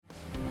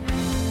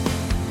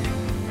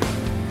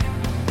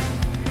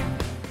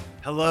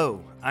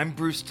Hello, I'm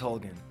Bruce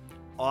Tulgan,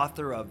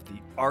 author of The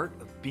Art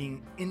of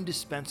Being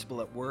Indispensable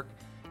at Work,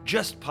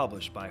 just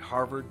published by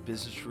Harvard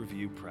Business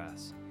Review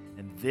Press.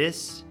 And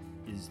this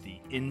is The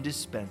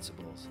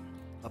Indispensables,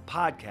 a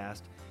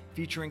podcast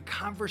featuring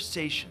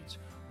conversations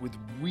with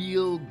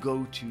real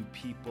go-to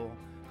people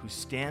who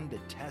stand the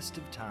test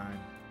of time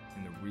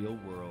in the real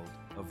world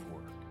of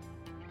work.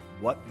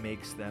 What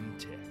makes them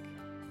tick?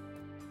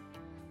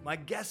 My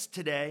guest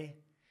today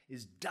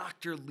is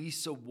Dr.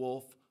 Lisa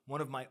Wolf, one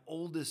of my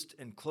oldest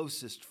and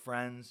closest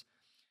friends.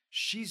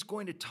 She's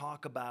going to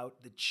talk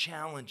about the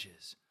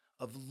challenges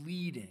of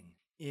leading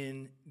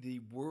in the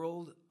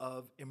world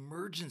of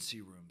emergency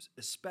rooms,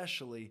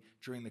 especially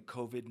during the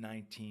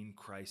COVID-19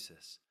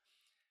 crisis.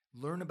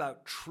 Learn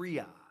about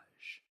triage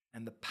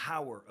and the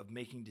power of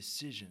making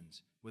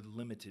decisions with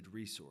limited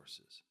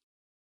resources.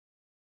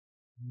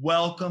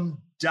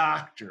 Welcome,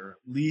 Dr.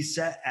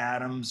 Lisa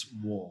Adams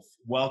Wolf.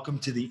 Welcome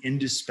to the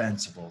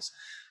Indispensables.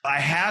 I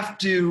have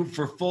to,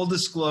 for full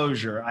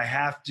disclosure, I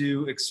have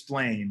to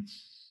explain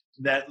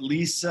that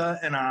Lisa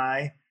and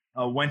I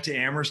went to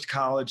Amherst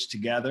College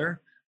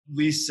together.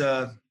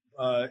 Lisa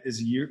was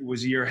a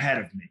year ahead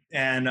of me.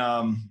 And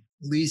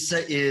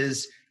Lisa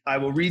is, I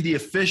will read the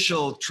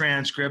official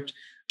transcript.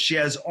 She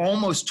has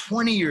almost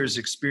 20 years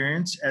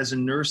experience as a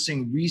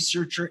nursing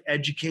researcher,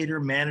 educator,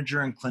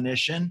 manager, and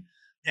clinician.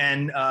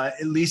 And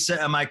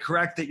Lisa, am I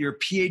correct that your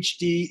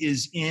PhD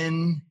is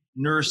in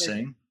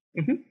nursing?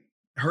 Mm-hmm.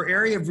 Her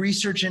area of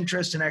research,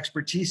 interest, and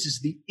expertise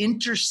is the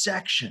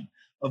intersection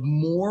of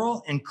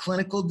moral and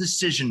clinical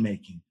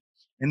decision-making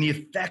and the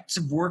effects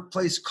of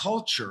workplace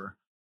culture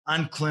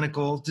on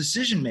clinical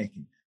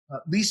decision-making.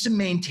 Lisa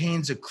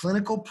maintains a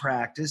clinical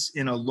practice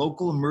in a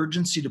local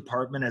emergency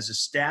department as a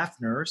staff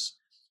nurse.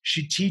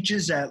 She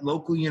teaches at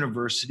local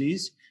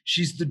universities.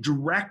 She's the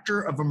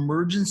director of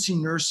emergency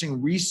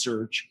nursing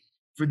research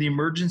for the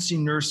Emergency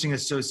Nursing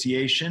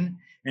Association,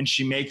 and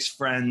she makes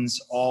friends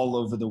all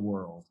over the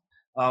world.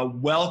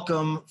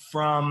 Welcome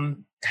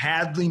from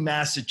Hadley,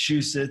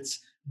 Massachusetts,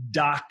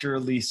 Dr.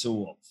 Lisa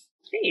Wolf.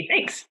 Hey,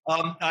 thanks.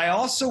 I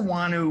also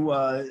want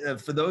to,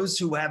 for those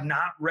who have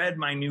not read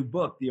my new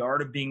book, The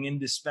Art of Being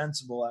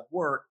Indispensable at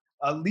Work,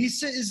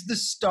 Lisa is the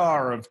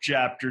star of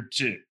Chapter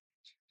 2.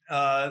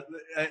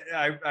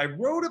 I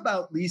wrote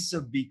about Lisa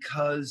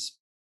because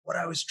what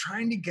I was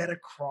trying to get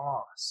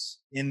across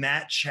in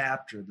that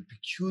chapter, the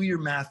peculiar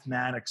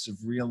mathematics of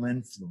real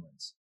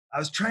influence, I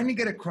was trying to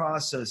get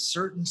across a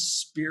certain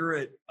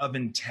spirit of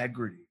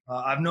integrity.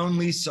 I've known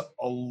Lisa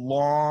a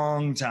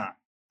long time.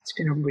 It's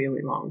been a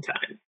really long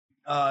time.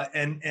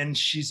 And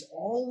she's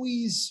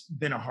always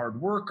been a hard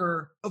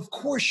worker. Of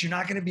course, you're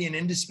not going to be an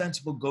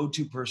indispensable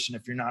go-to person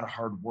if you're not a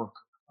hard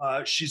worker.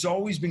 She's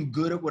always been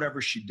good at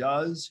whatever she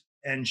does,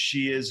 and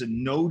she is a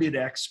noted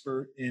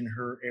expert in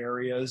her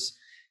areas.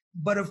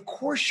 But of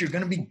course, you're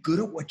going to be good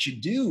at what you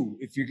do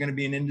if you're going to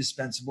be an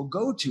indispensable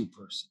go-to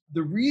person.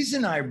 The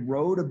reason I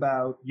wrote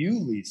about you,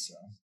 Lisa,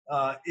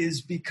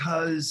 is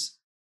because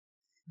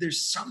there's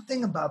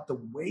something about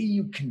the way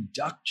you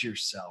conduct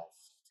yourself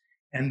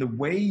and the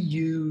way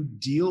you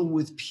deal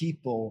with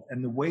people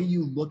and the way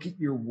you look at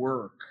your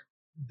work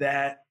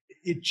that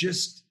it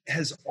just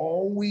has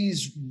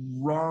always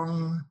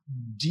rung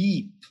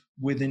deep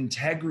with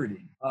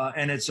integrity.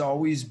 And it's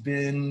always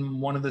been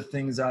one of the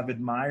things I've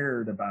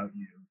admired about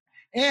you.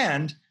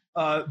 And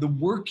the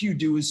work you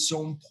do is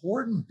so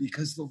important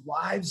because the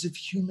lives of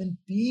human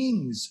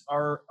beings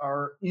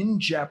are in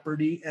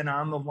jeopardy and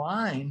on the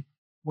line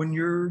when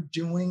you're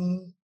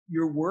doing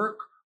your work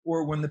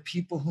or when the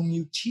people whom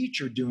you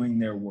teach are doing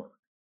their work.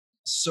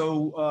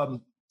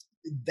 So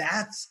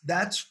that's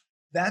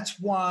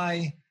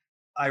why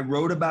I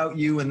wrote about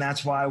you, and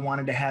that's why I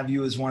wanted to have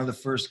you as one of the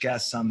first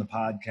guests on the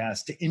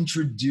podcast to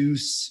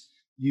introduce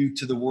you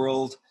to the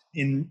world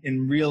in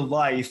real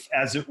life,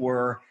 as it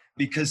were.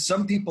 Because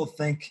some people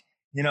think,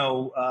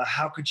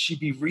 how could she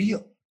be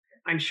real?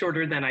 I'm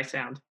shorter than I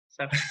sound.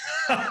 So.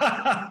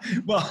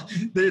 Well,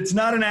 it's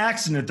not an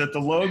accident that the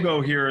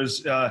logo here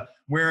is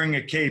wearing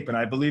a cape. And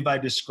I believe I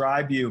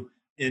describe you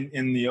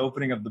in the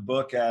opening of the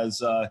book as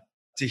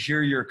to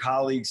hear your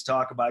colleagues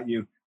talk about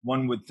you,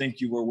 one would think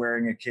you were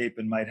wearing a cape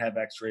and might have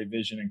X-ray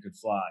vision and could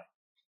fly.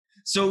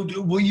 So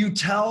will you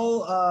tell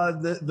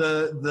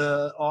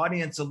the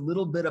audience a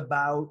little bit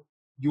about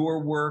your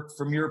work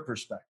from your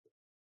perspective?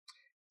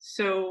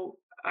 So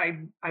I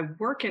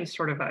work in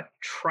sort of a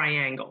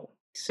triangle.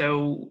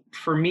 So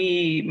for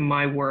me,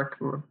 my work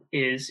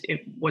is,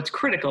 what's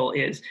critical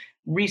is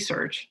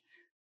research,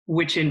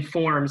 which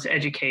informs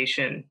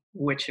education,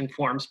 which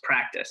informs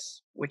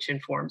practice, which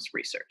informs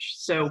research.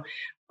 So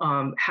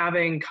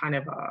having kind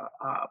of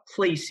a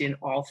place in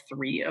all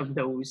three of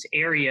those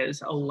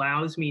areas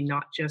allows me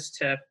not just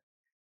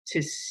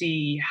to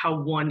see how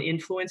one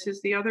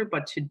influences the other,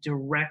 but to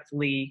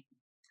directly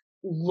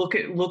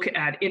look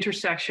at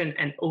intersection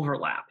and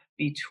overlap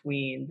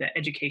between the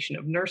education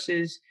of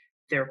nurses,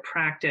 their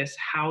practice,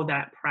 how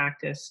that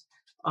practice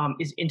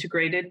is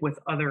integrated with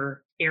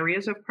other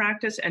areas of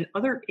practice and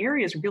other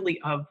areas really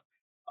of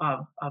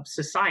of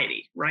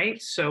society,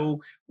 right?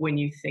 So when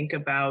you think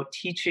about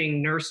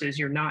teaching nurses,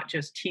 you're not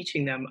just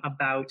teaching them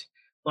about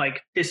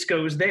like this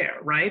goes there,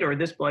 right? Or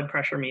this blood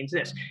pressure means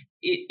this.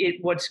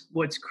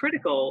 What's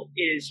critical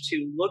is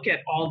to look at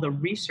all the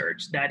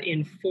research that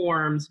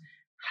informs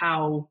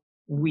how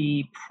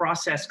we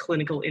process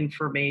clinical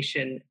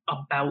information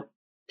about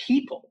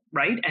people,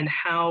 right? And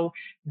how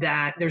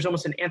that there's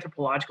almost an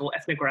anthropological,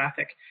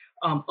 ethnographic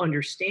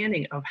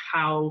understanding of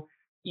how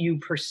you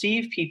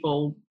perceive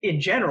people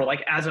in general,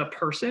 like as a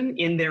person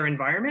in their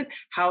environment,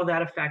 how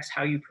that affects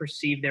how you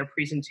perceive their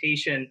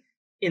presentation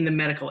in the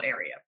medical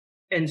area.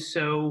 And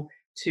so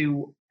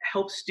to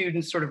help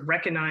students sort of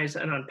recognize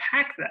and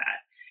unpack that,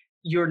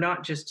 you're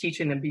not just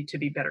teaching them to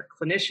be better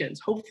clinicians.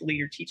 Hopefully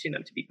you're teaching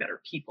them to be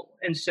better people.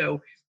 And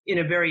so in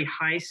a very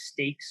high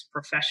stakes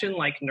profession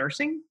like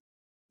nursing,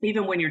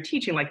 even when you're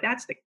teaching, like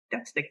that's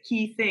the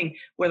key thing,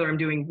 whether I'm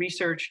doing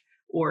research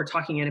or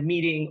talking at a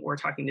meeting or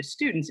talking to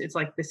students, it's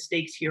like the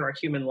stakes here are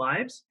human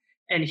lives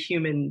and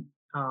human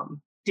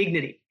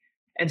dignity.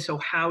 And so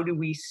how do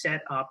we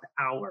set up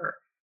our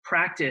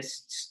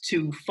practice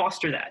to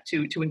foster that,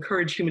 to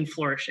encourage human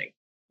flourishing?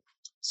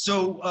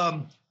 So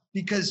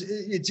because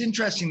it's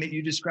interesting that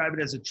you describe it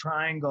as a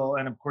triangle,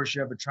 and of course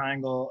you have a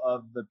triangle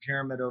of the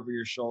pyramid over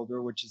your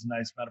shoulder, which is a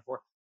nice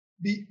metaphor.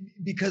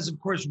 Because of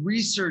course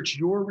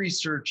your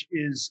research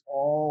is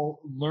all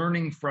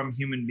learning from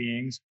human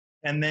beings,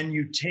 and then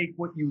you take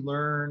what you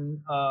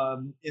learn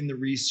in the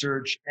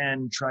research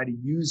and try to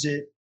use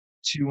it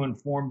to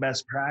inform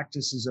best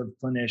practices of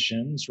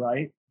clinicians,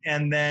 right?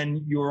 And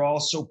then you're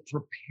also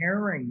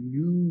preparing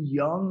new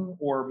young,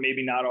 or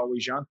maybe not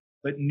always young,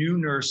 but new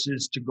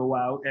nurses to go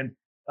out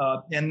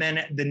and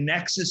then the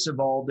nexus of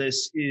all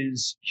this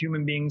is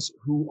human beings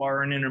who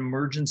are in an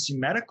emergency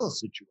medical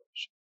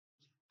situation.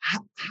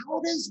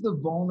 How does the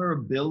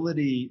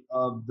vulnerability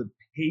of the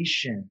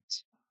patient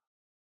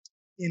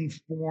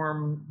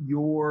inform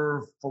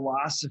your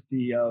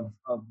philosophy of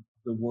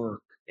the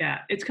work? Yeah,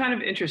 it's kind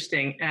of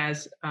interesting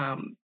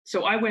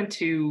so I went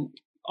to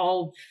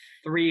all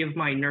three of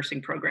my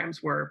nursing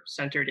programs were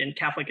centered in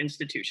Catholic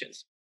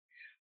institutions.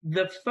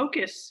 The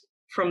focus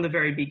from the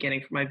very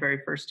beginning, from my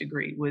very first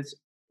degree, was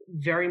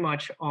very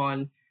much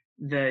on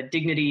the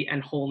dignity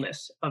and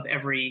wholeness of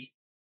every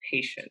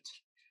patient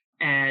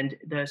and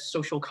the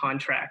social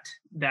contract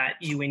that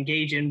you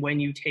engage in when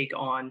you take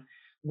on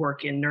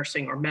work in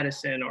nursing or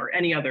medicine or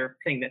any other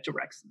thing that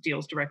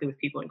deals directly with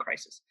people in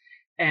crisis.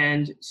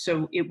 And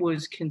so it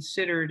was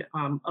considered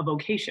a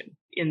vocation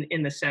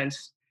in the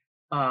sense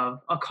of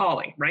a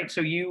calling, right?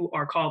 So you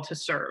are called to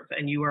serve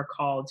and you are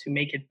called to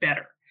make it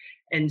better.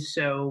 And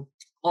so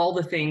all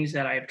the things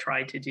that I have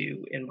tried to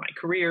do in my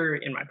career,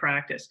 in my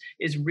practice,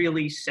 is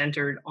really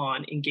centered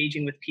on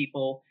engaging with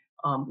people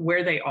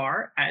where they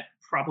are at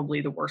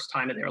probably the worst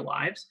time in their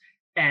lives,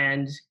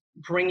 and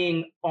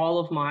bringing all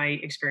of my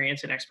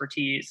experience and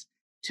expertise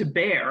to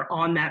bear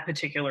on that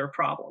particular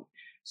problem.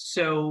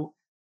 So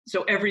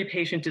every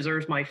patient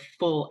deserves my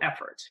full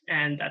effort,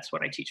 and that's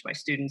what I teach my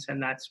students,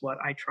 and that's what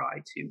I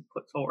try to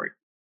put forward.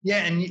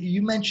 Yeah, and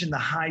you mentioned the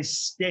high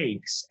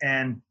stakes,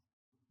 and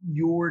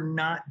you're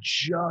not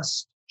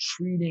just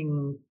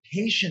treating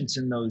patients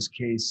in those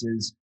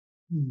cases,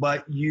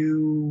 but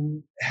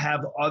you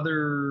have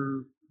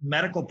other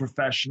medical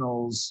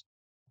professionals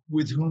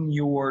with whom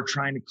you're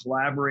trying to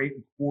collaborate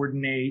and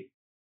coordinate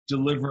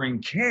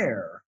delivering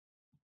care.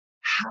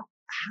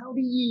 How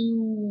do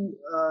you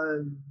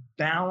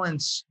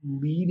balance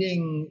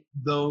leading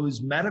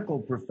those medical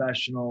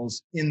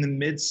professionals in the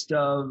midst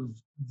of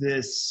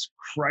this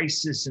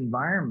crisis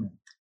environment?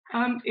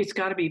 It's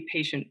got to be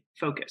patient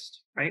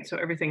focused, right? So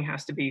everything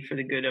has to be for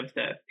the good of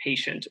the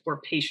patient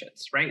or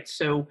patients, right?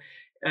 So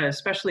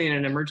especially in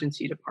an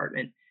emergency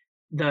department,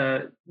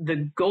 the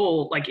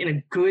goal, like in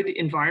a good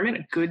environment,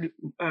 a good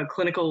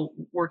clinical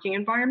working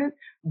environment,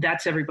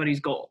 that's everybody's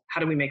goal. How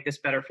do we make this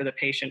better for the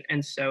patient?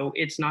 And so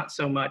it's not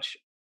so much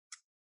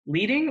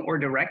leading or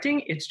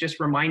directing, it's just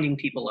reminding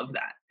people of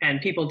that.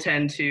 And people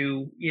tend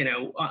to,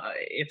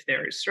 if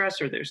there's stress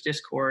or there's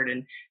discord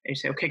and you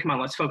say, okay, come on,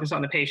 let's focus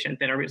on the patient,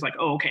 then everybody's like,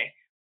 oh, okay,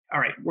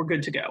 all right, we're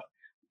good to go.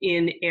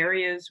 In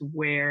areas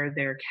where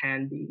there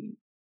can be,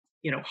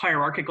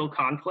 hierarchical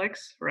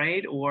conflicts,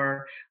 right?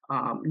 Or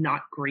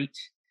not great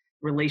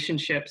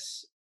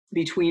relationships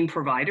between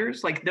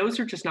providers, like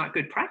those are just not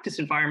good practice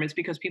environments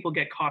because people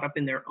get caught up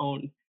in their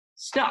own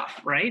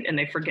stuff, right? And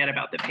they forget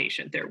about the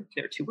patient.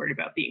 They're too worried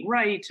about being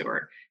right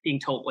or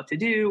being told what to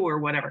do or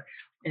whatever.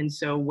 And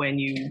so when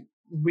you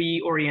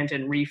reorient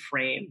and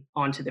reframe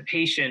onto the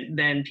patient,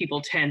 then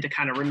people tend to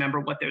kind of remember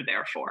what they're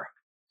there for.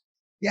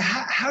 Yeah,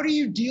 how do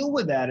you deal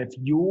with that if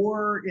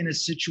you're in a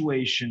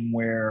situation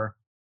where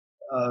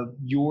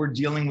you're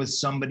dealing with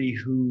somebody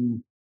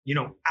who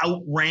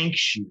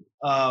outranks you,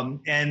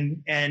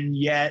 and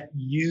yet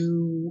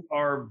you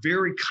are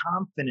very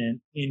confident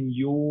in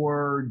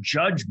your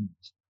judgment,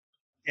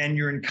 and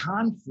you're in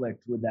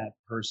conflict with that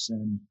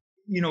person?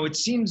 It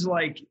seems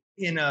like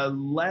in a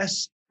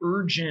less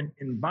urgent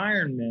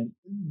environment,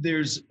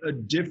 there's a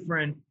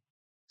different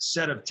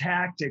set of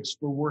tactics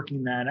for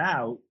working that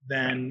out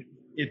than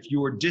if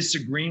you're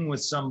disagreeing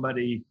with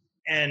somebody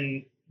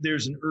and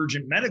there's an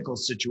urgent medical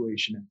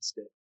situation at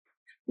stake.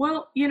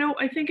 Well,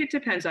 I think it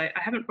depends. I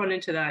haven't run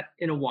into that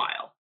in a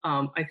while.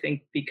 I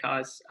think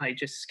because I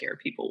just scare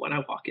people when I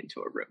walk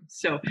into a room.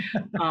 So,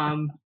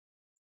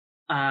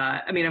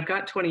 I've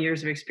got 20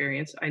 years of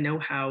experience. I know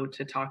how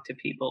to talk to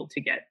people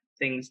to get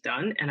things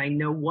done, and I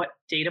know what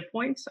data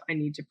points I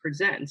need to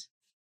present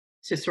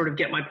to sort of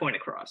get my point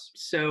across.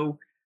 So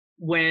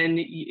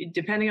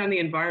depending on the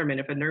environment,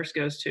 if a nurse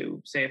goes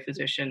to, say, a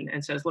physician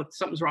and says, look,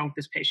 something's wrong with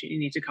this patient, you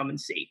need to come and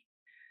see.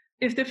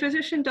 If the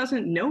physician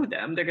doesn't know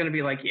them, they're going to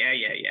be like,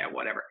 yeah,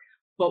 whatever.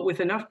 But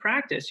with enough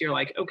practice, you're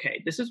like,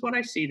 okay, this is what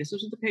I see. This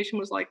is what the patient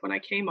was like when I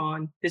came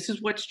on. This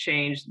is what's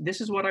changed. This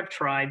is what I've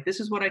tried. This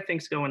is what I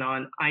think's going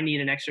on. I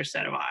need an extra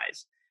set of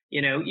eyes.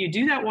 You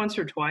do that once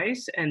or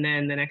twice, and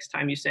then the next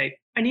time you say,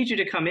 I need you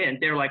to come in,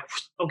 they're like,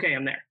 okay,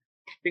 I'm there,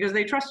 because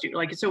they trust you.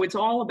 So it's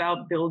all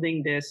about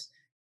building this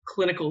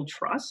clinical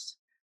trust.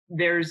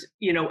 There's,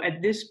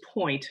 at this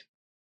point,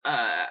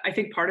 I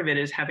think part of it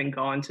is having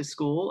gone to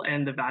school,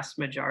 and the vast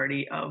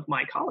majority of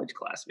my college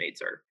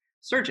classmates are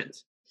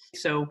surgeons.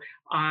 So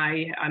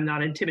I'm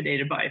not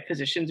intimidated by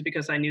physicians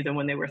because I knew them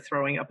when they were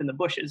throwing up in the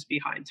bushes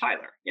behind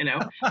Tyler,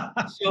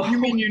 So you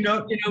mean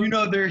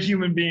they're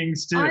human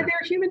beings too? They're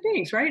human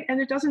beings, right?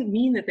 And it doesn't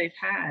mean that they've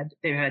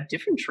had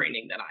different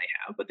training than I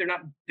have, but they're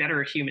not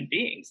better human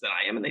beings than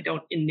I am, and they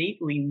don't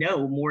innately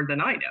know more than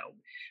I know.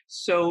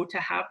 So to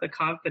have the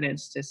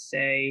confidence to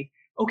say,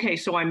 okay,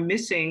 so I'm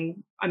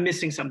missing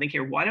something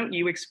here. Why don't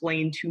you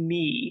explain to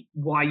me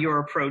why your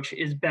approach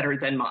is better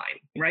than mine,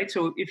 right?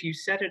 So if you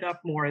set it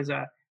up more as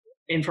a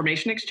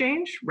information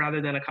exchange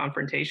rather than a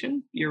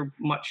confrontation, you're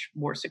much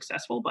more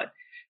successful. But,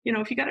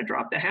 if you got to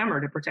drop the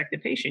hammer to protect the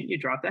patient, you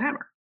drop the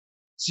hammer.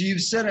 So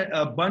you've said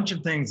a bunch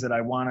of things that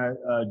I want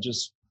to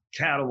just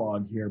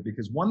catalog here,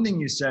 because one thing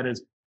you said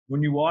is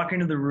when you walk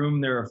into the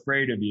room, they're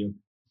afraid of you.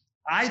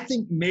 I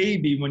think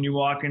maybe when you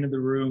walk into the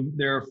room,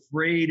 they're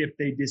afraid if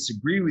they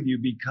disagree with you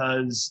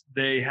because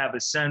they have a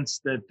sense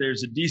that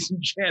there's a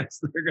decent chance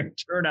that they're going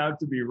to turn out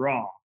to be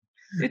wrong.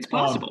 It's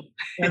possible.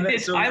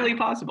 It's highly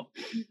possible.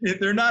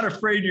 They're not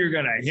afraid you're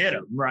going to hit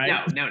them,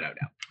 right? No.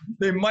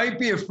 They might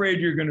be afraid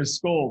you're going to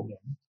scold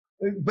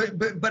them.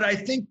 But I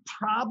think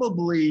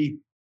probably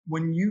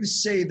when you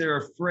say they're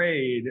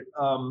afraid,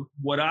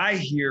 what I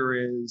hear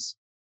is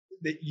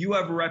that you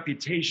have a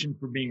reputation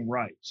for being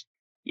right.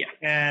 Yeah.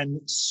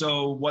 And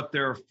so what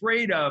they're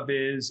afraid of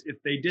is if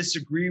they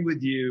disagree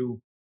with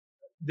you,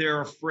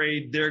 they're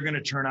afraid they're going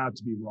to turn out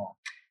to be wrong.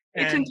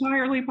 It's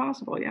entirely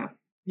possible, yeah.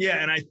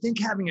 Yeah, and I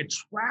think having a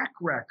track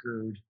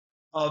record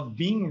of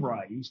being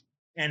right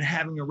and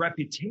having a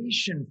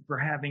reputation for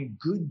having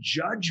good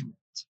judgment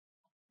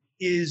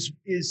is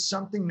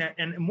something that,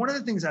 and one of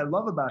the things I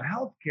love about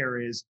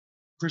healthcare is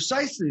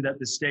precisely that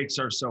the stakes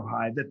are so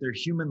high, that they're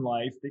human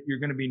life, that you're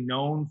going to be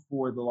known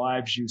for the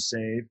lives you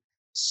save,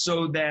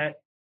 so that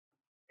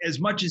as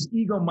much as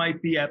ego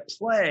might be at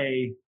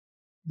play,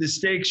 the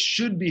stakes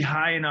should be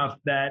high enough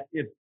that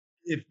if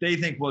they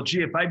think, well,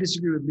 gee, if I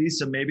disagree with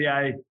Lisa, maybe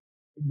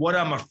what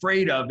I'm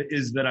afraid of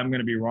is that I'm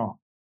going to be wrong.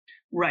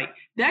 Right.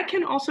 That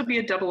can also be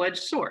a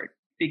double-edged sword,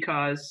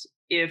 because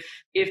if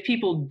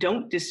people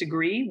don't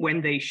disagree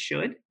when they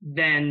should,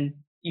 then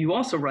you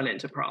also run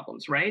into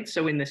problems, right?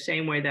 So in the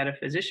same way that a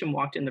physician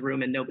walked in the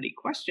room and nobody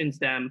questions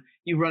them,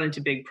 you run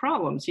into big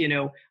problems.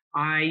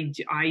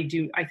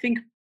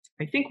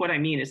 I think what I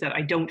mean is that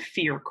I don't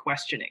fear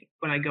questioning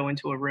when I go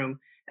into a room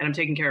and I'm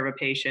taking care of a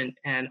patient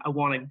and I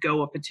want to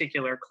go a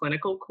particular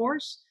clinical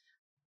course.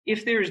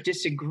 If there's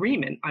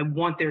disagreement, I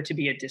want there to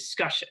be a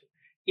discussion.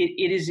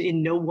 It is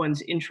in no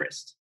one's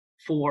interest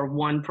for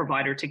one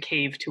provider to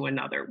cave to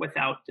another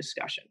without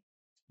discussion.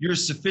 You're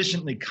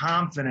sufficiently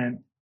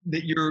confident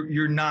that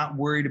you're not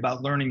worried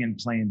about learning in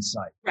plain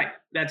sight. Right.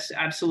 That's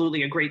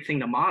absolutely a great thing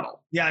to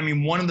model. Yeah, I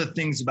mean, one of the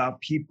things about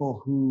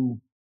people who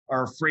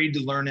are afraid to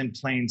learn in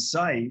plain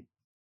sight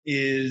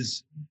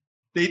is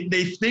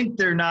they think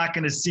they're not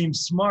going to seem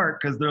smart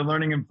because they're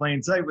learning in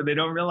plain sight, but they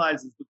don't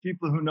realize it's the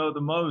people who know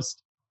the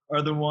most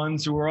are the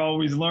ones who are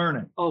always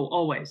learning. Oh,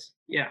 always.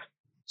 Yeah.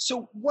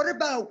 So what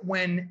about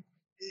one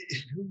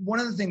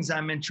of the things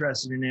I'm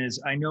interested in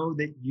is I know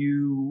that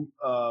you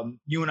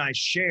and I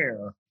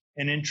share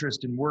an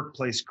interest in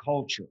workplace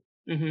culture,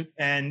 mm-hmm.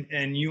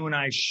 and you and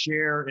I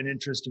share an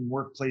interest in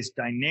workplace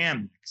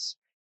dynamics,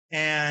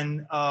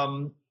 and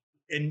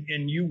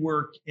you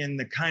work in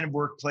the kind of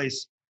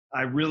workplace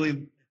I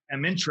really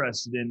am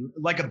interested in,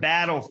 like a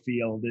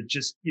battlefield. It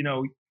just,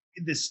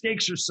 the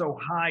stakes are so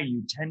high,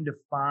 you tend to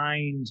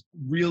find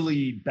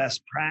really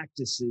best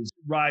practices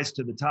rise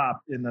to the top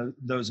in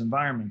those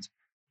environments.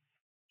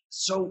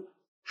 So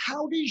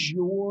how does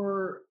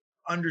your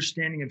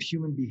understanding of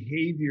human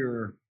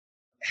behavior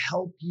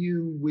help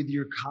you with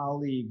your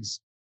colleagues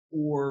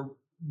or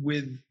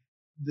with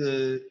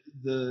the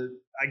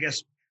I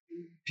guess,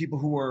 people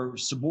who are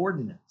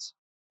subordinates?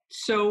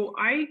 So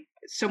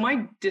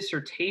my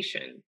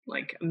dissertation,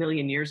 like a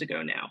million years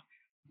ago now,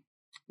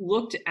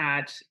 looked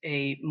at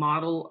a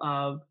model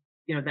of,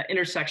 the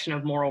intersection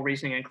of moral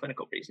reasoning and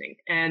clinical reasoning.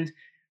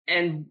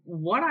 And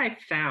what I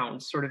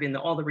found sort of in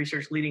all the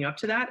research leading up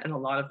to that, and a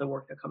lot of the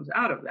work that comes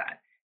out of that,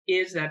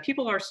 is that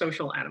people are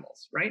social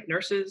animals, right?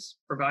 Nurses,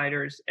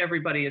 providers,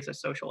 everybody is a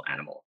social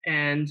animal.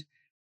 And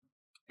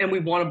we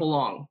want to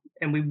belong,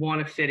 and we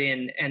want to fit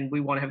in, and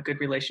we want to have good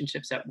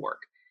relationships at work.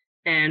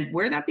 And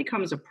where that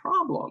becomes a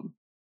problem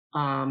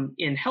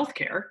in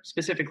healthcare,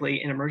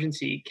 specifically in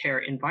emergency care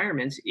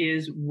environments,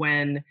 is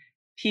when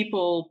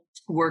people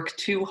work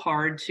too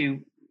hard to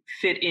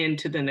fit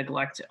into the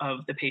neglect of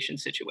the patient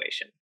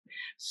situation.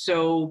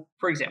 So,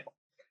 for example,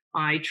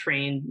 I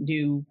train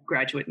new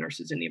graduate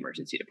nurses in the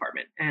emergency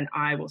department, and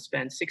I will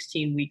spend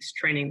 16 weeks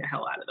training the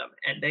hell out of them.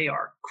 And they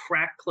are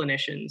crack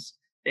clinicians.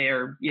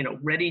 They're,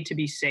 ready to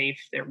be safe.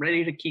 They're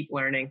ready to keep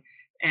learning.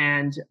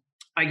 And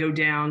I go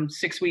down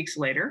 6 weeks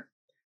later,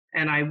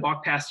 and I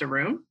walk past a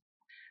room,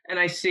 and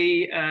I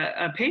see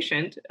a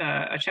patient,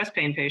 a chest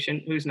pain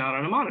patient, who's not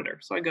on a monitor.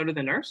 So I go to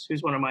the nurse,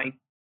 who's one of my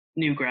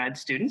new grad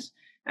students,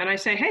 and I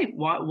say, hey,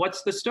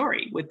 what's the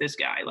story with this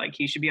guy? Like,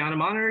 he should be on a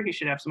monitor, he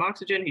should have some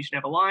oxygen, he should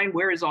have a line.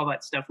 Where is all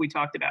that stuff we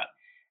talked about?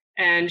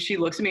 And she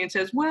looks at me and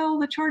says, well,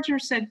 the charge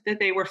nurse said that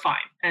they were fine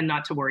and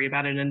not to worry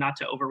about it and not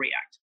to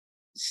overreact.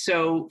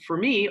 So for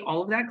me,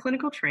 all of that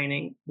clinical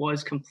training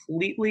was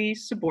completely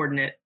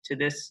subordinate to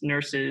this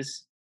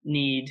nurse's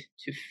need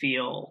to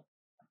feel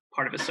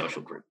part of a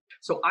social group.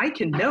 So I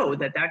can know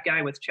that that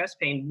guy with chest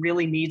pain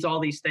really needs all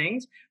these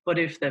things, but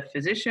if the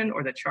physician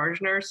or the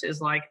charge nurse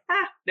is like,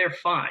 they're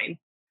fine,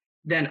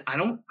 then I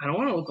don't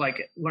want to look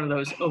like one of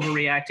those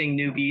overreacting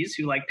newbies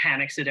who like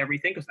panics at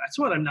everything, because that's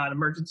what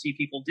emergency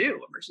people do.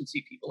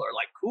 Emergency people are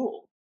like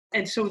cool.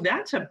 And so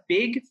that's a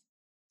big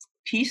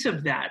piece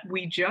of that.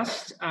 We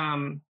just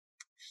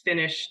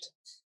finished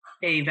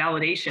a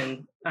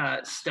validation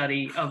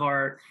study of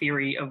our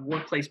theory of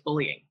workplace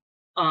bullying.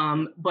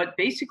 But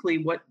basically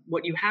what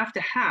you have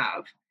to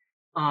have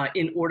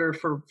in order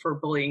for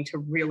bullying to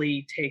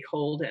really take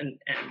hold and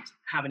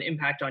have an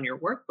impact on your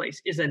workplace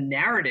is a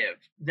narrative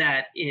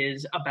that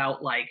is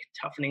about like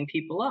toughening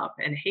people up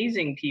and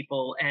hazing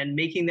people and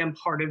making them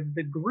part of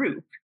the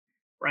group,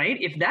 right?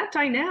 If that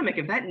dynamic,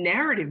 if that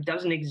narrative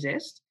doesn't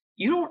exist,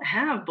 you don't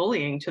have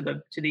bullying to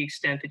the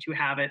extent that you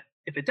have it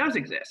if it does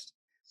exist.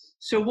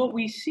 So what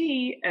we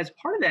see as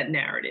part of that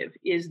narrative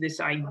is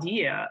this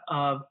idea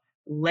of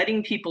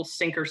letting people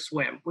sink or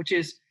swim, which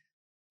is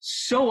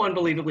so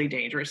unbelievably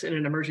dangerous in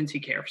an emergency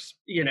care,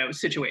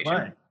 situation.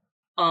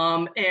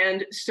 Right.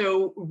 And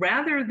so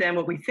rather than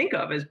what we think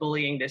of as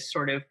bullying, this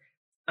sort of,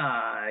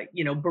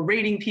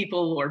 berating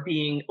people or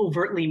being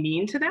overtly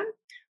mean to them,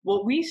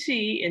 what we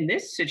see in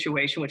this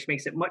situation, which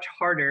makes it much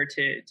harder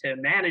to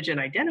manage and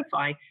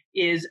identify,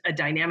 is a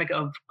dynamic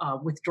of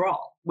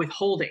withdrawal,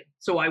 withholding.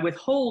 So I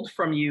withhold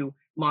from you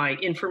my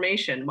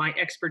information, my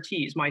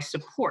expertise, my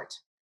support.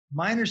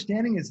 My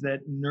understanding is that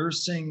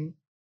nursing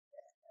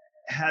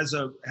has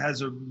a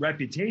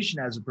reputation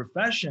as a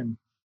profession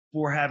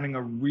for having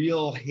a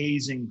real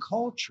hazing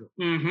culture.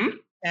 Mm-hmm.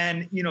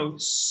 And,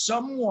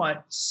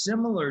 somewhat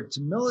similar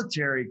to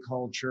military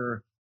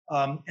culture.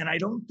 And I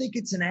don't think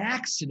it's an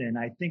accident.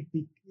 I think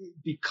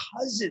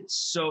because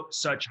it's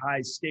such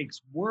high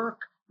stakes work,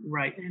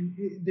 right? And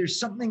there's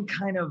something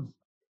kind of,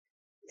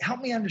 help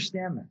me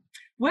understand that.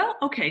 Well,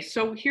 okay,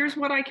 so here's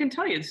what I can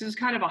tell you. This is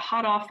kind of a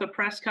hot off the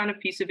press kind of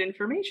piece of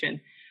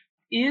information,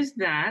 is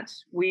that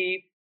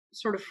we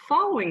sort of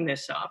following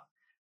this up,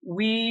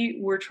 we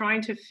were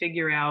trying to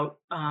figure out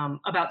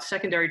about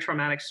secondary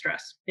traumatic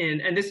stress.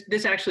 And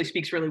this actually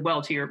speaks really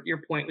well to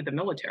your point with the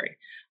military,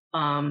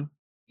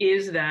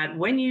 is that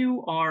when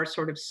you are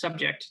sort of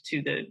subject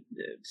to the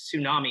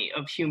tsunami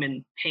of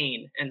human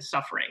pain and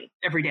suffering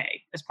every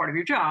day as part of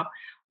your job,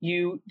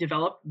 you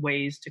develop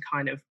ways to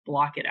kind of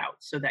block it out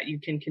so that you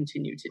can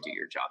continue to do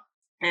your job.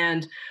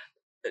 And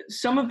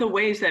some of the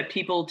ways that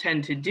people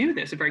tend to do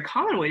this, a very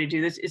common way to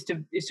do this, is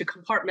to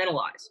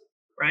compartmentalize,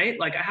 right?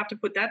 Like, I have to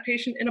put that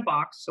patient in a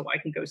box so I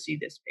can go see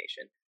this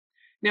patient.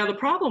 Now, the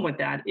problem with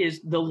that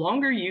is the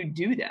longer you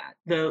do that,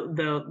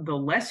 the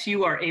less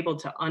you are able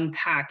to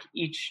unpack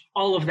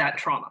all of that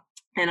trauma.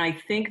 And I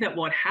think that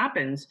what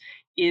happens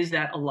is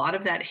that a lot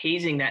of that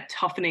hazing, that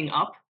toughening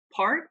up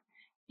part,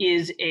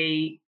 is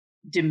a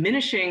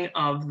diminishing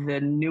of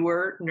the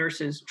newer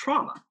nurses'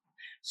 trauma.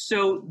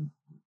 So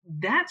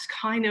that's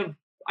kind of,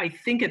 I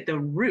think, at the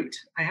root.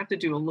 I have to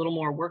do a little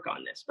more work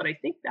on this, but I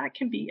think that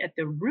can be at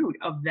the root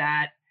of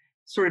that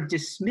sort of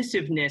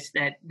dismissiveness,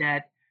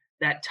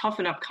 that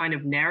toughen up kind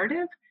of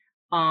narrative.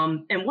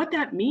 And what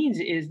that means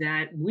is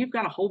that we've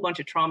got a whole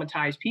bunch of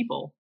traumatized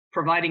people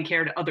providing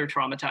care to other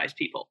traumatized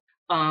people.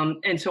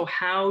 And so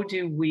how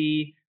do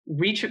we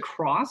reach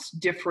across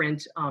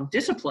different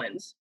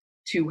disciplines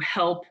to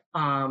help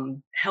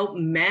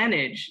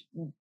manage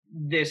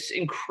this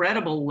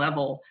incredible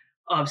level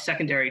of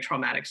secondary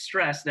traumatic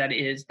stress that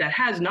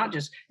has not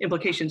just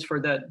implications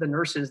for the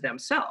nurses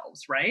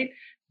themselves, right?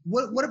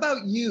 What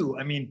about you?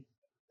 I mean,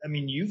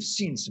 you've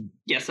seen some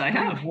yes, I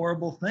have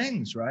horrible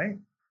things, right?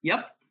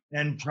 Yep.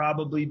 and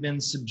probably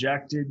been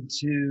subjected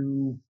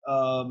to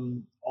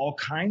all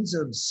kinds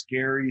of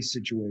scary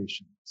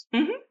situations.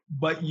 Mm-hmm.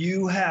 But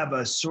you have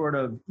a sort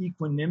of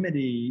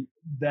equanimity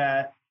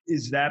that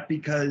is that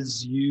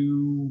because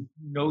you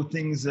know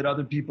things that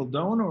other people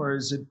don't, or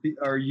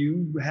are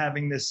you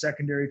having this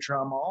secondary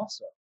trauma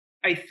also?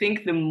 I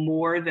think the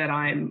more that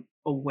I'm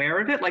aware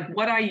of it, like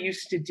what I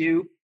used to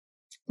do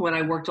when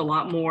I worked a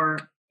lot more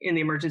in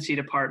the emergency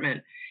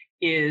department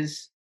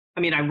is,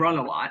 I mean, I run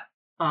a lot.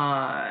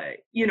 I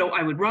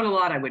would run a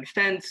lot. I would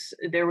fence.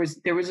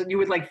 You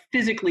would like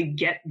physically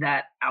get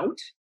that out.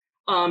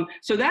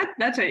 So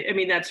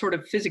that sort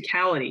of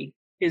physicality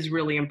is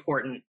really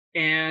important.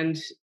 And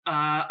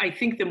I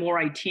think the more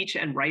I teach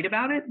and write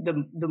about it,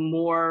 the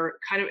more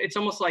kind of, it's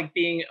almost like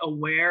being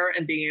aware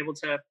and being able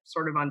to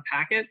sort of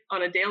unpack it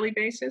on a daily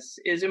basis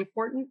is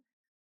important.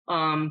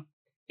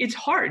 It's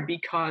hard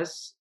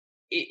because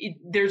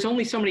there's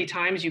only so many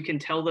times you can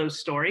tell those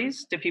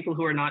stories to people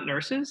who are not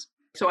nurses.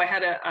 So I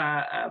had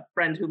a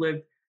friend who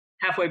lived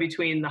halfway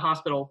between the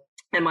hospital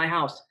and my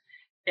house.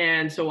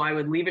 And so I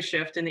would leave a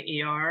shift in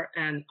the ER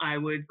and I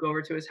would go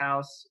over to his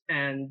house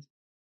and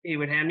he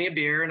would hand me a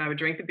beer and I would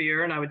drink the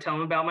beer and I would tell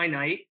him about my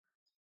night.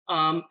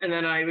 And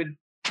then I would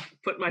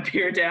put my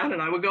beer down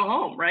and I would go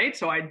home, right?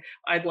 So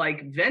I'd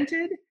like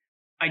vented.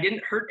 I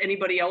didn't hurt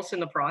anybody else in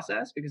the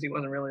process because he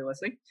wasn't really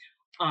listening.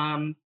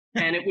 And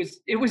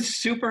it was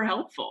super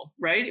helpful,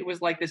 right? It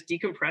was like this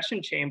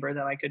decompression chamber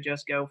that I could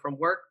just go from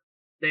work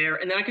there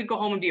and then I could go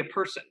home and be a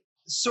person.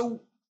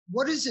 So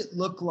what does it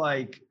look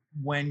like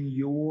when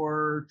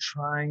you're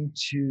trying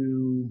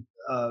to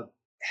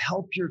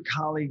help your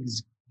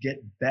colleagues get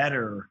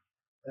better?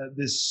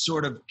 This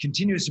sort of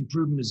continuous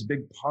improvement is a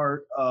big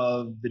part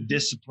of the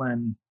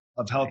discipline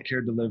of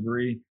healthcare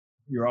delivery.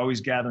 You're always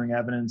gathering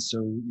evidence,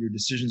 so your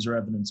decisions are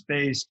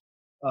evidence-based.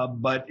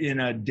 But in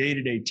a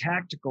day-to-day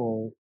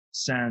tactical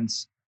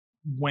sense,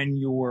 when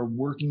you're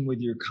working with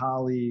your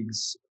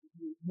colleagues,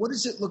 what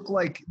does it look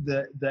like,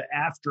 the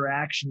after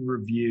action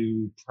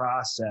review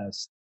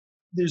process?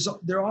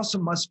 There also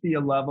must be a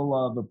level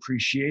of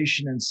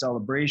appreciation and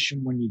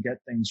celebration when you get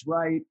things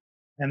right.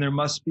 And there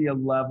must be a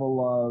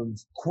level of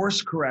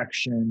course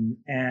correction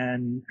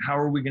and how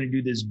are we going to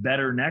do this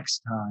better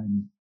next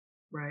time?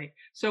 Right.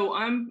 So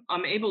I'm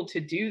able to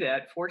do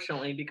that,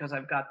 fortunately, because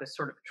I've got this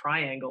sort of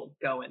triangle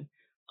going.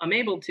 I'm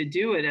able to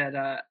do it at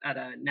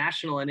a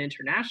national and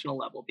international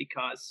level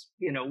because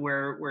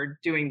we're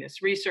doing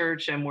this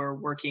research and we're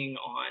working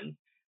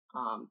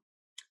on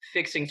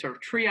fixing sort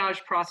of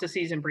triage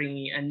processes and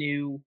bringing a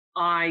new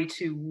eye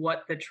to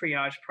what the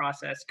triage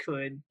process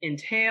could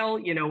entail,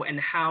 and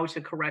how to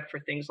correct for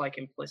things like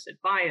implicit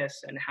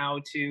bias and how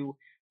to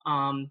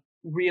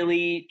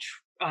really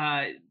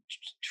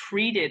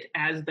treat it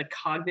as the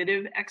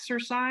cognitive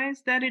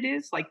exercise that it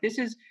is. Like this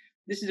is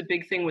a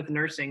big thing with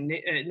nursing.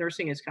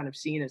 Nursing is kind of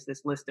seen as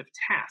this list of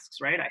tasks,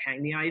 right? I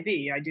hang the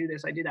IV, I do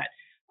this, I do that.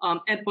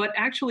 But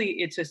actually,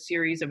 it's a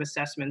series of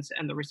assessments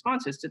and the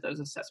responses to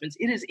those assessments.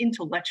 It is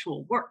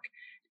intellectual work.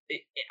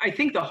 I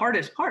think the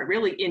hardest part,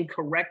 really, in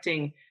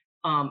correcting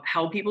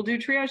how people do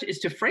triage is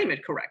to frame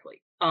it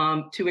correctly,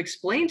 to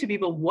explain to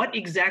people what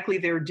exactly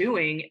they're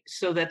doing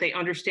so that they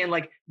understand,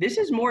 like, this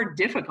is more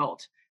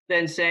difficult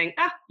than saying,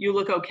 you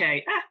look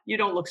okay, you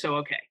don't look so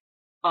okay.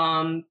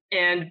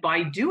 And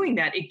by doing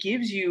that, it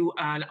gives you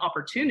an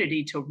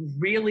opportunity to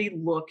really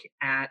look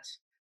at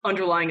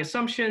underlying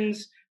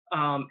assumptions,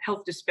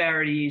 health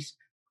disparities,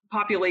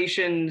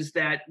 populations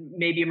that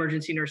maybe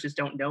emergency nurses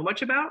don't know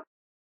much about.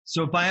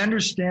 So if I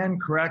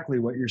understand correctly,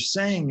 what you're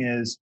saying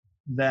is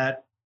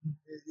that,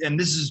 and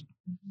this is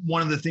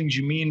one of the things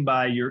you mean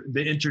by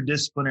the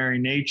interdisciplinary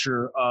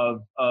nature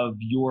of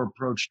your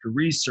approach to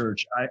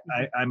research.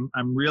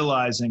 I'm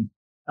realizing,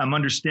 I'm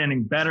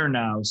understanding better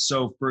now.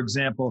 So for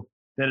example,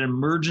 that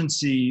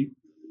emergency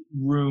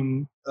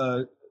room,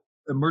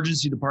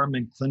 emergency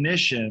department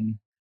clinician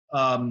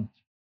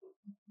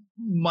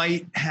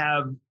might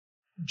have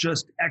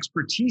just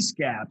expertise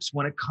gaps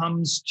when it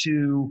comes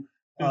to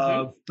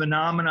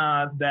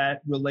phenomena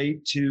that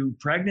relate to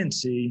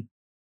pregnancy,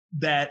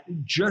 that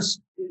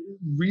just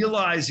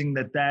realizing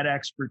that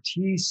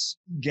expertise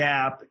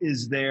gap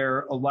is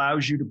there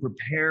allows you to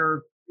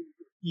prepare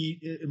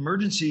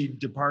emergency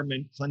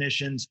department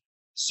clinicians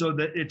so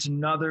that it's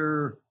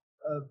another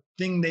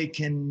thing they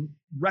can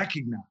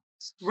recognize.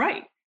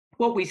 Right.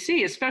 What we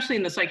see, especially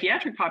in the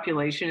psychiatric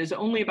population, is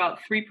only about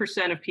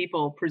 3% of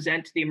people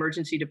present to the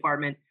emergency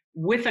department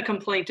with a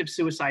complaint of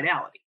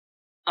suicidality.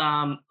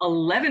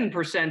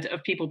 11%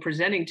 of people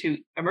presenting to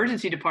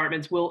emergency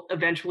departments will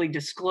eventually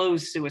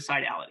disclose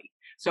suicidality.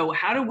 So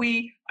how do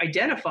we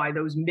identify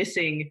those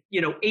missing,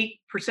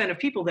 8% of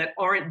people that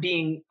aren't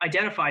being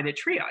identified at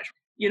triage?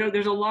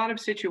 There's a lot of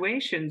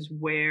situations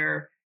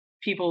where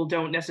people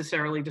don't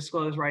necessarily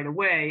disclose right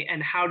away.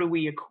 And how do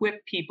we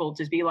equip people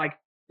to be like,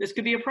 this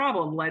could be a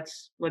problem.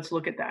 Let's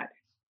look at that.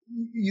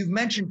 You've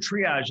mentioned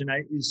triage,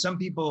 and some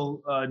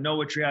people know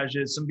what triage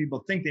is. Some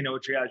people think they know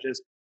what triage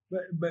is.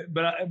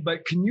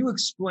 But can you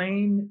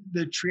explain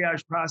the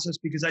triage process?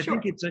 Because I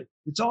think Sure.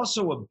 it's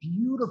also a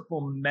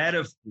beautiful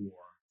metaphor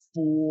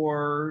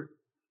for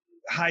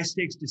high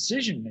stakes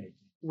decision making.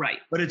 Right.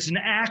 But it's an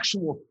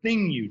actual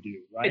thing you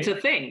do, It's right?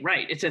 a thing,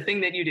 right? It's a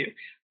thing that you do.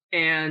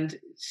 And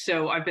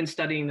so I've been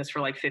studying this for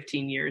like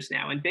 15 years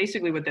now. And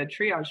basically, what that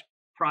triage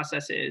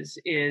process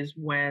is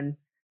when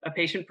a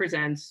patient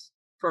presents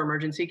for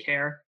emergency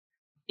care,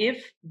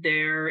 if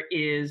there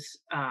is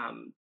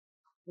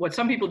what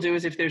some people do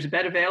is if there's a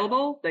bed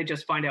available, they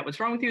just find out what's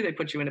wrong with you, they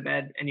put you in a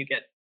bed, and you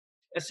get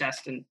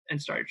assessed and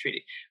started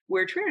treating.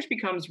 Where triage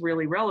becomes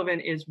really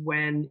relevant is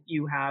when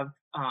you have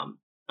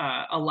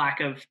a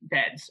lack of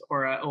beds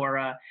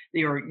or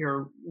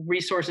your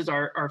resources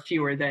are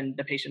fewer than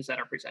the patients that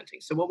are presenting.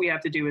 So what we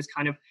have to do is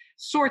kind of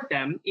sort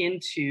them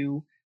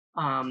into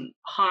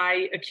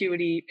high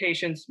acuity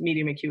patients,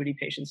 medium acuity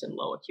patients, and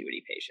low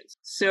acuity patients.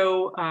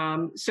 So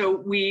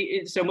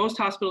most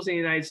hospitals in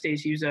the United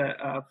States use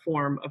a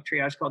form of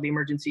triage called the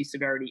Emergency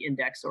Severity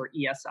Index, or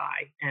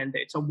ESI, and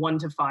it's a 1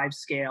 to 5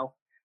 scale.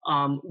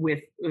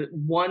 With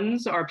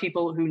ones are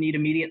people who need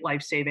immediate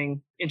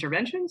life-saving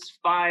interventions.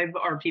 5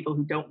 are people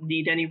who don't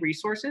need any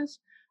resources.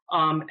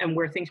 And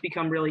where things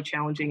become really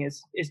challenging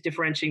is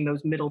differentiating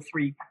those middle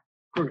three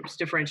groups.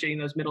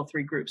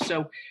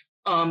 So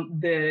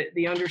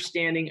the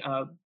understanding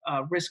of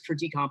risk for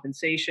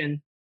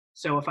decompensation.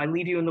 So if I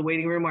leave you in the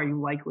waiting room, are you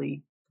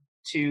likely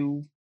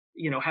to,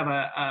 have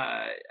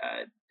a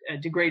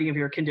degrading of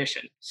your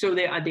condition? So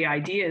the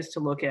idea is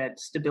to look at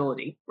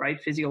stability, right?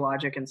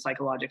 Physiologic and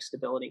psychologic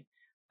stability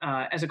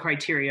as a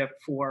criteria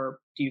for,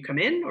 do you come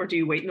in or do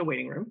you wait in the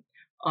waiting room?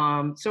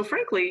 So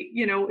frankly,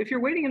 if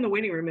you're waiting in the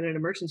waiting room in an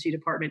emergency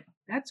department,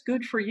 that's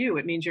good for you.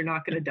 It means you're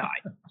not going to die.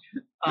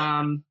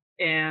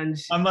 And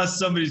unless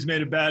somebody's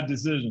made a bad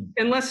decision.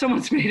 Unless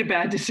someone's made a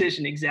bad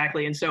decision,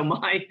 exactly. And so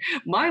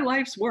my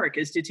life's work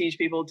is to teach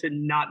people to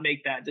not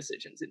make bad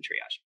decisions in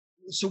triage.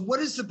 So what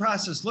does the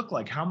process look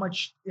like? How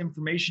much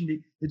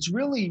information it's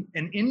really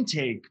an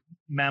intake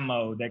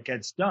memo that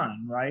gets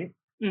done, right?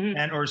 Mm-hmm.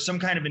 And or some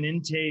kind of an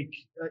intake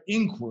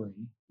inquiry.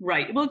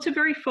 Right. Well, it's a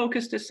very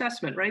focused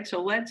assessment, right?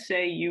 So let's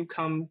say you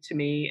come to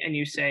me and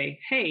you say,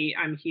 hey,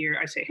 I'm here.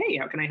 I say, hey,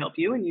 how can I help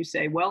you? And you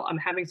say, well, I'm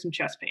having some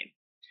chest pain.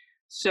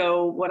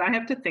 So what I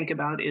have to think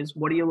about is,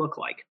 what do you look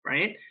like,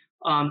 right?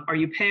 Are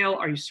you pale?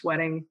 Are you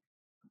sweating?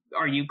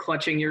 Are you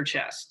clutching your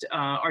chest?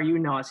 Are you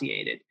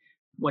nauseated?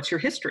 What's your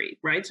history,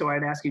 right? So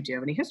I'd ask you, do you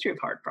have any history of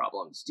heart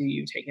problems? Do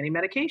you take any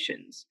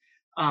medications?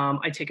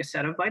 I take a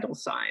set of vital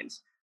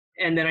signs,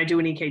 and then I do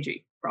an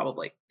EKG,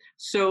 probably.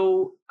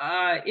 So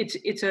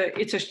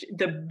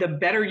the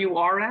better you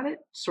are at it,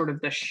 sort of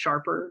the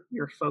sharper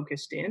you're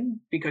focused in,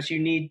 because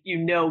you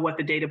know what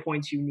the data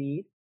points you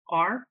need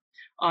are.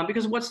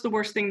 Because what's the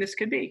worst thing this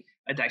could be?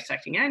 A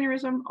dissecting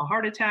aneurysm, a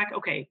heart attack.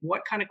 Okay,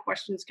 what kind of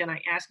questions can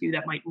I ask you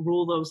that might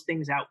rule those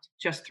things out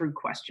just through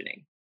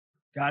questioning?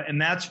 Got it.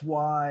 And that's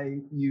why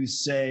you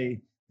say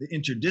the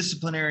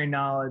interdisciplinary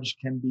knowledge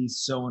can be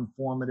so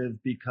informative,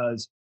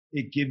 because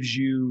it gives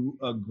you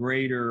a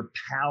greater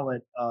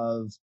palette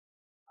of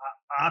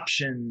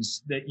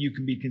options that you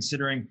can be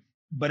considering.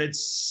 But it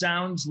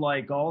sounds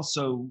like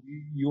also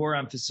your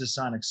emphasis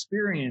on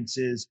experience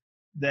is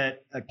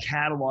that a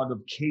catalog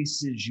of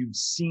cases you've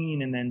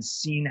seen and then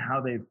seen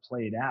how they've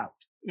played out.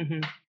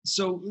 Mm-hmm.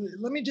 So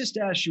let me just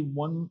ask you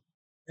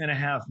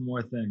 1.5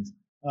 more things.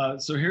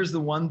 So here's the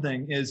one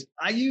thing is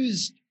I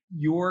used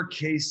your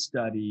case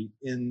study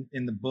in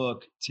the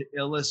book to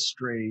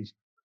illustrate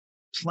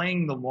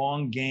playing the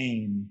long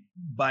game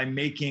by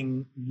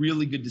making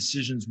really good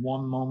decisions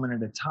one moment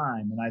at a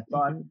time. And I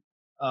thought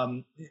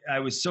I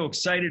was so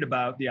excited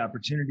about the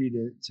opportunity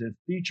to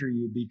feature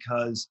you,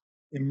 because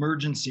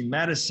emergency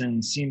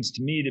medicine seems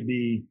to me to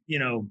be,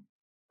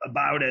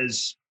 about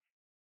as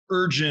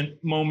urgent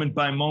moment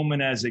by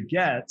moment as it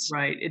gets.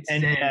 Right. It's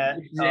and Zen, yet,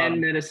 Zen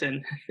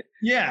medicine.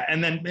 Yeah.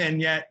 And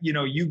yet,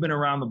 you've been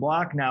around the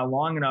block now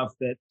long enough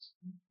that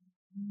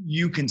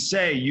you can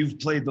say you've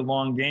played the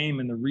long game.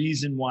 And the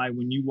reason why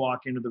when you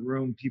walk into the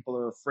room, people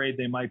are afraid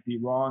they might be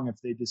wrong if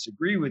they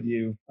disagree with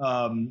you,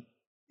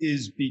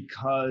 is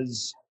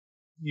because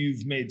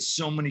you've made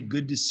so many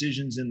good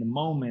decisions in the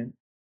moment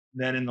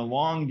that in the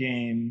long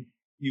game,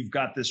 you've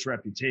got this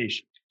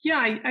reputation.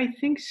 Yeah, I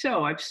think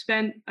so. I've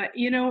spent,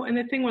 and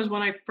the thing was,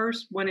 when I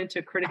first went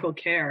into critical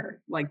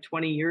care like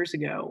 20 years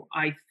ago,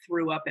 I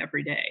threw up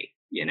every day.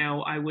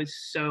 I was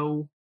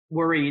so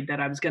worried that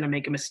I was going to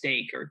make a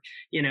mistake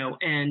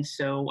and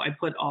so I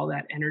put all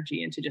that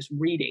energy into just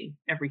reading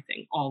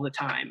everything all the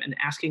time and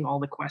asking all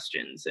the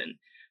questions.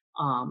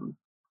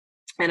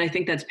 And I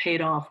think that's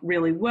paid off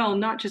really well,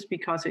 not just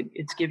because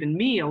it's given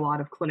me a lot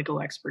of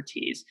clinical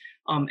expertise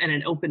and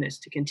an openness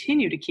to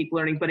continue to keep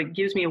learning, but it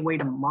gives me a way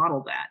to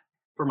model that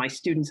for my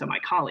students and my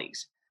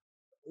colleagues.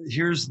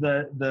 Here's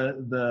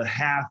the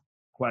half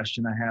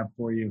question I have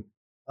for you.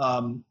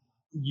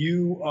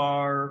 You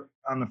are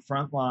on the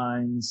front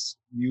lines.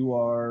 You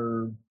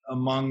are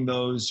among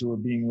those who are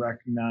being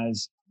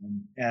recognized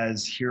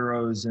as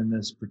heroes in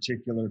this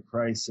particular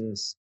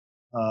crisis.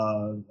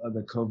 of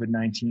the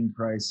COVID-19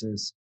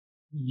 crisis.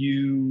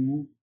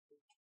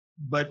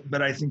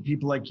 But I think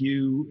people like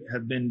you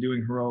have been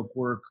doing heroic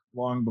work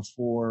long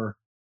before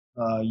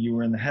you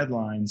were in the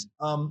headlines.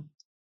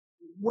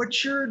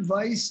 What's your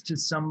advice to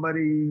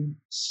somebody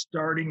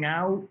starting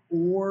out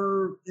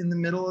or in the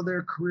middle of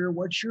their career?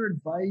 What's your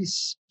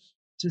advice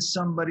to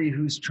somebody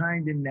who's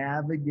trying to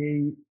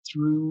navigate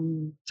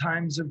through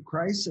times of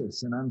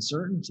crisis and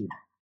uncertainty?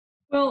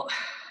 Well,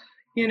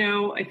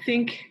 I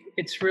think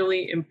it's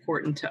really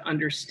important to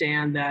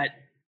understand that,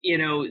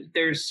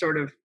 there's sort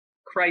of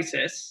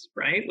crisis,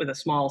 right, with a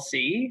small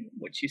c,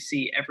 which you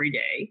see every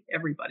day.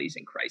 Everybody's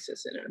in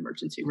crisis in an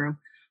emergency room.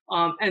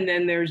 And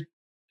then there's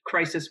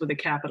crisis with a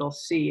capital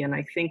C. And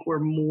I think we're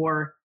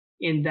more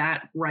in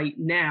that right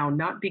now,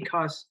 not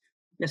because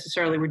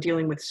necessarily we're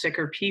dealing with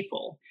sicker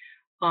people,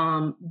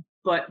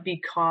 but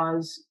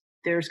because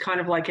there's kind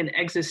of like an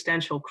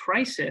existential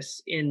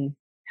crisis in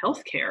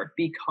healthcare,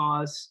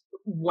 because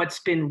what's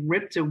been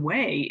ripped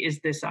away is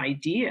this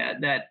idea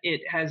that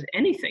it has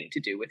anything to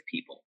do with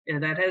people,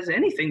 that has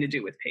anything to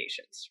do with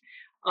patients.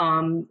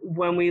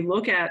 When we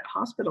look at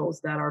hospitals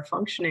that are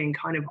functioning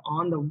kind of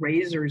on the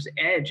razor's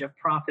edge of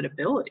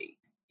profitability,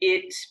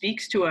 it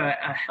speaks to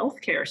a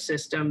healthcare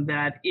system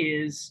that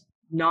is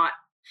not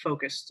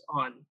focused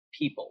on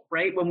people,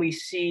 right? When we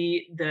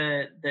see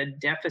the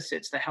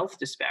deficits, the health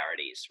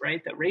disparities,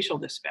 right, the racial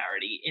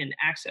disparity in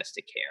access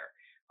to care,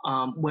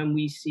 when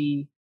we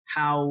see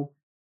how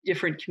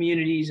different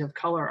communities of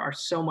color are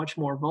so much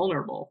more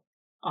vulnerable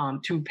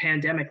to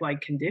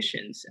pandemic-like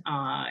conditions,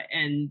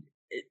 and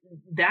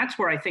that's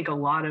where I think a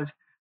lot of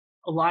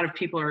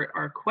people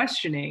are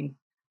questioning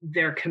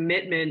their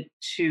commitment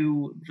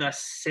to the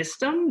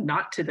system,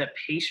 not to the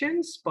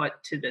patients,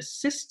 but to the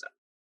system.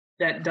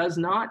 That does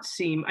not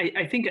seem.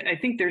 I think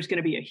there's going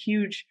to be a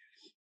huge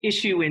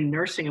issue in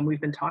nursing, and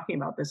we've been talking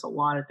about this a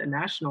lot at the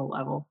national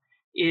level,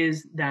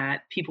 is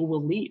that people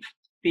will leave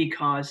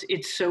because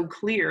it's so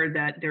clear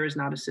that there is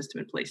not a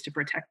system in place to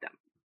protect them.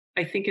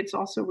 I think it's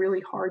also really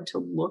hard to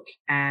look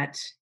at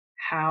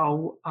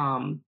how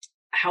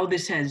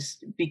this has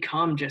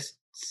become just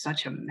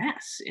such a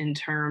mess in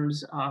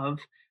terms of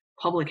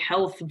public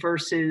health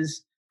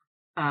versus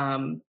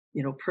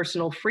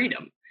personal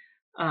freedom.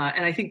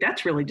 And I think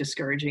that's really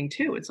discouraging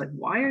too. It's like,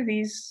 why are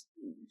these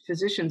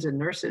physicians and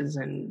nurses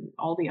and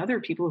all the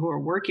other people who are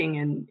working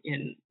in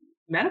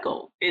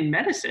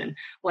medicine,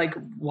 like,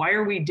 why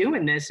are we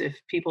doing this if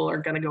people are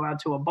going to go out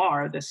to a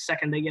bar the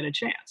second they get a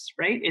chance,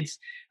 right?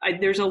 I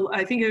think there's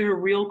a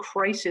real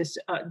crisis,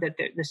 that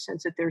the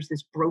sense that there's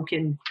this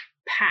broken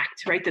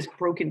pact, right? This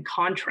broken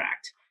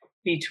contract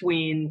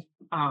between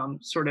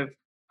sort of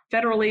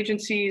federal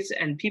agencies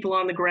and people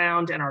on the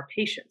ground and our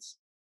patients.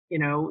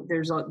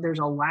 There's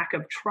a lack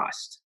of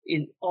trust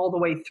in all the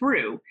way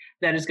through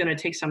that is going to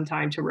take some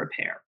time to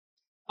repair.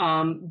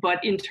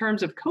 But in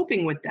terms of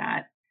coping with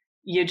that,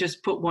 you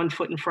just put one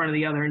foot in front of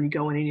the other and you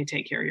go in and you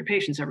take care of your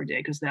patients every day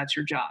because that's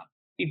your job.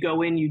 You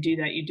go in, you do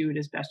that, you do it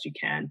as best you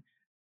can.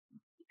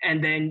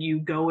 And then you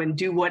go and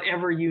do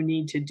whatever you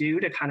need to do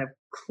to kind of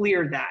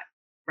clear that,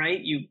 right?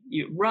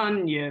 You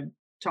run, you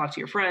talk to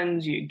your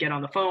friends, you get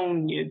on the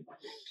phone,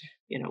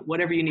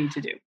 whatever you need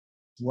to do.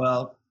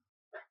 Well,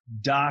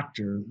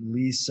 Dr.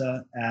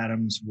 Lisa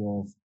Adams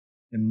Wolf,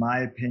 in my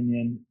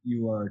opinion,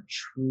 you are a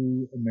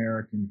true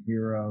American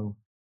hero,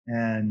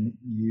 and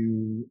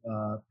you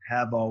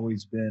have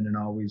always been and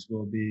always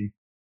will be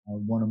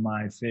one of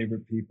my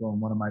favorite people and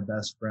one of my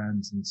best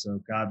friends. And so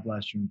God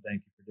bless you and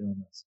thank you for doing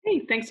this. Hey,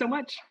 thanks so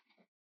much.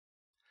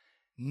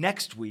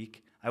 Next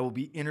week, I will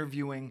be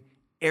interviewing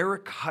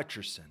Eric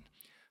Hutcherson,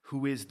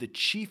 who is the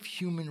Chief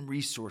Human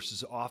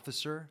Resources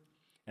Officer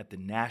at the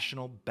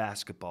National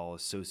Basketball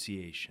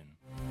Association.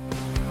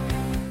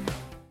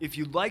 If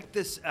you liked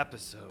this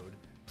episode,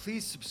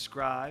 please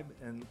subscribe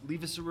and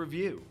leave us a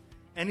review.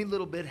 Any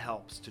little bit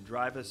helps to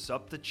drive us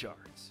up the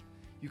charts.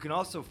 You can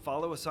also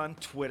follow us on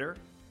Twitter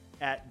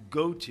at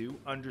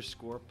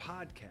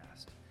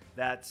 @GoTo_podcast.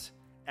 That's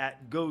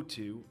at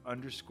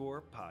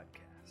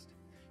 @GoTo_podcast.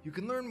 You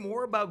can learn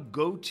more about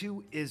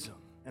GoToism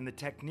and the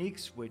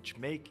techniques which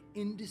make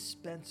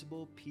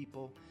indispensable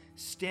people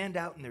stand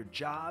out in their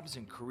jobs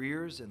and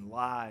careers and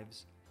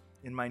lives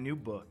in my new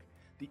book,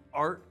 The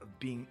Art of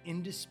Being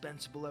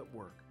Indispensable at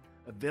Work,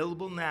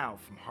 available now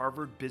from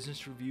Harvard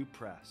Business Review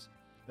Press,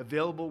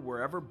 available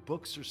wherever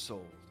books are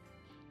sold.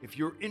 If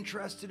you're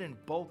interested in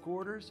bulk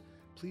orders,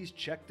 please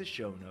check the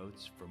show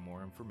notes for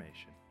more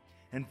information.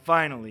 And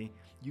finally,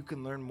 you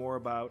can learn more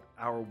about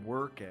our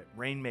work at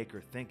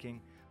Rainmaker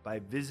Thinking by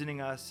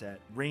visiting us at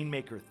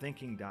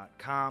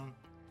rainmakerthinking.com,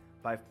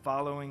 by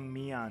following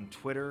me on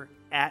Twitter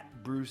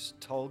at Bruce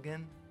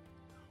Tulgan,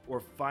 or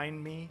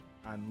find me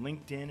on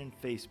LinkedIn and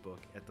Facebook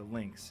at the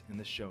links in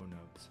the show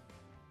notes.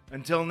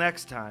 Until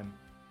next time,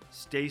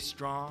 stay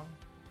strong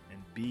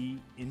and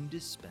be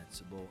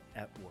indispensable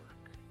at work.